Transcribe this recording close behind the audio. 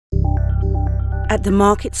At the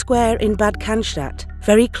Market Square in Bad Canstatt,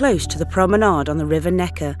 very close to the promenade on the River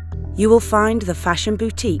Neckar, you will find the fashion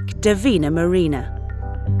boutique DIVINA Marina.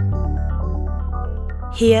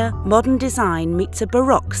 Here, modern design meets a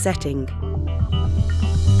Baroque setting.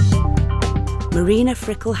 Marina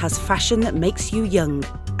Frickel has fashion that makes you young,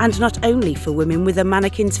 and not only for women with a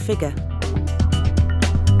mannequin's figure.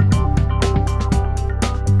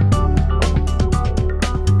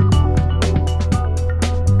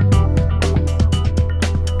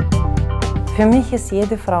 Für mich ist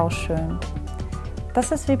jede Frau schön.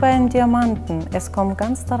 Das ist wie bei einem Diamanten. Es kommt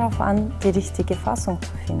ganz darauf an, die richtige Fassung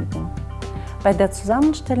zu finden. Bei der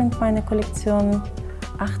Zusammenstellung meiner Kollektion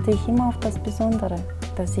achte ich immer auf das Besondere,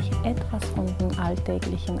 dass sich etwas von dem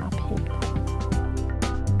Alltäglichen abhebt.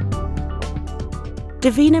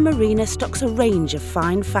 DIVINA Marina stocks a range of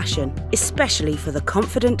fine fashion, especially for the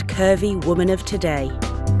confident, curvy woman of today.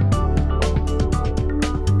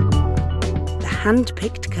 The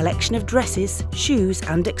hand-picked collection of dresses, shoes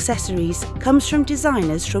and accessories comes from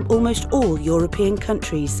designers from almost all European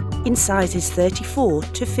countries in sizes 34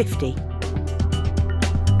 to 50.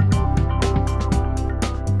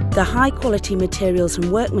 The high-quality materials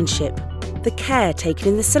and workmanship, the care taken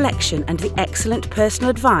in the selection and the excellent personal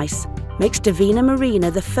advice makes DIVINA Marina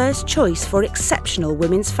the first choice for exceptional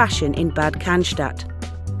women's fashion in Bad Canstatt.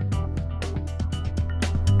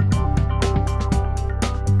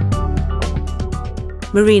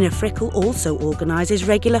 Marina Frickel also organises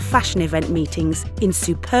regular fashion event meetings in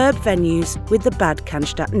superb venues with the Bad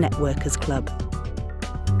Canstatt Networkers Club.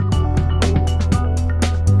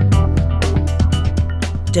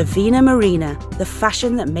 DIVINA Marina, the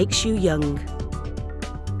fashion that makes you young.